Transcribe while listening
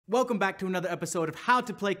Welcome back to another episode of How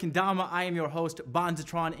to Play Kendama. I am your host, BONZ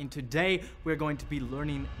ATRON, and today we're going to be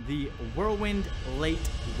learning the Whirlwind late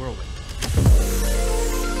Whirlwind.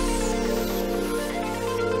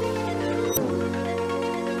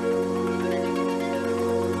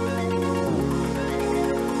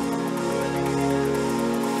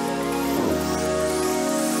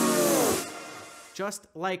 Just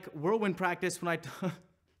like Whirlwind practice, when I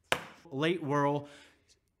late whirl,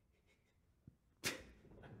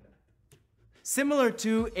 similar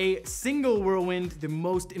to a single whirlwind, the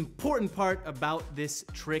most important part about this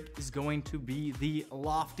trick is going to be the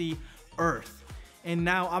lofty earth. And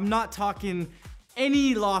now I'm not talking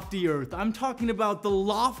any lofty earth. I'm talking about the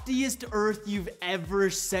loftiest earth you've ever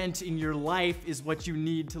sent in your life is what you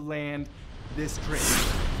need to land this trick.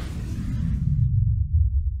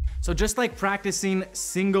 So just like practicing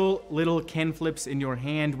single little ken flips in your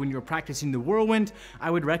hand when you're practicing the whirlwind,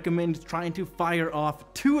 I would recommend trying to fire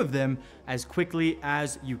off 2 of them as quickly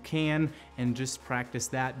as you can and just practice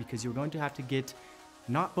that, because you're going to have to get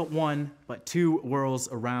not but 1, but 2 whirls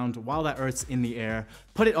around while that earth's in the air.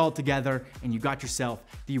 Put it all together and you got yourself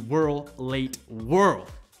the whirl late whirl.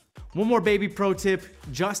 One more baby pro tip,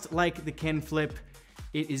 just like the ken flip,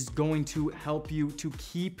 it is going to help you to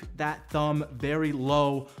keep that thumb very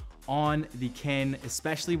low on the ken,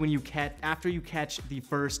 especially when you after you catch the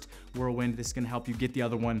first whirlwind. This is gonna help you get the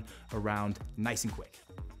other one around nice and quick.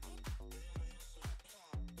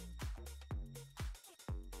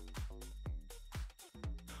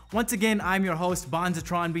 Once again, I'm your host, BONZ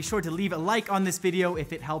ATRON. Be sure to leave a like on this video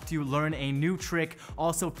if it helped you learn a new trick.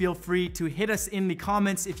 Also, feel free to hit us in the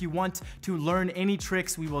comments if you want to learn any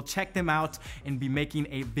tricks. We will check them out and be making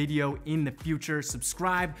a video in the future.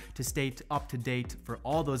 Subscribe to stay up to date for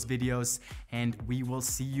all those videos, and we will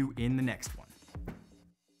see you in the next one.